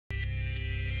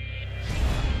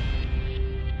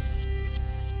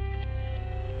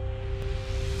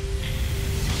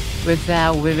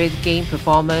Without vivid game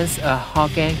performance, a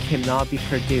hot game cannot be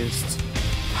produced.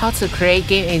 How to create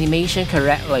game animation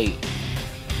correctly.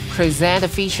 Present the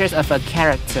features of a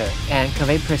character and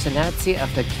convey personality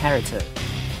of the character.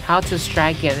 How to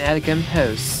strike an elegant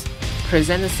pose.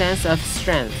 Present a sense of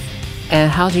strength.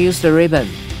 And how to use the ribbon.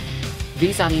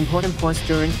 These are the important points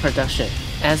during production.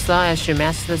 As long as you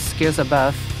master the skills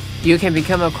above, you can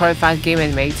become a qualified game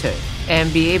animator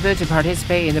and be able to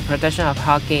participate in the production of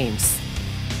hot games.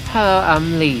 Hello,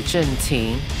 I'm Li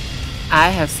Zhenting. I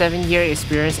have 7-year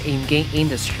experience in game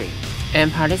industry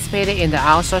and participated in the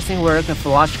outsourcing work of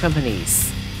large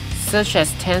companies, such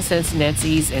as Tencent,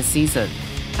 NetEase, and Season.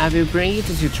 I will bring you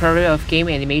the tutorial of game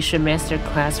animation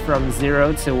masterclass from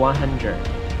 0 to 100.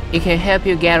 It can help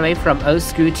you get away from old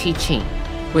school teaching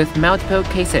with multiple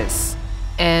cases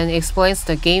and explains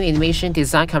the game animation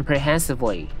design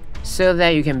comprehensively so that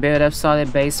you can build up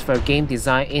solid base for game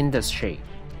design industry.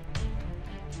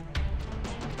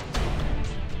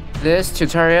 This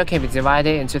tutorial can be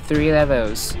divided into 3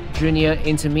 levels: Junior,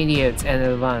 Intermediate, and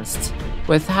Advanced,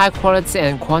 with high quality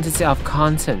and quantity of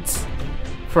content,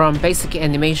 from basic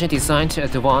animation design to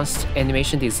advanced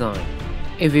animation design.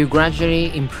 It will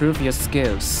gradually improve your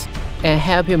skills and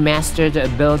help you master the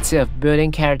ability of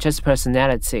building characters'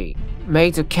 personality,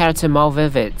 make the character more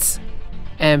vivid,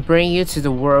 and bring you to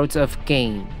the world of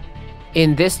game.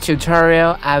 In this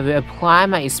tutorial, I will apply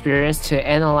my experience to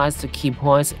analyze the key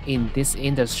points in this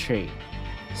industry,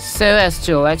 so as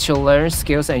to let you learn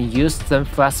skills and use them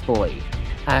flexibly.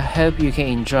 I hope you can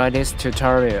enjoy this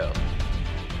tutorial.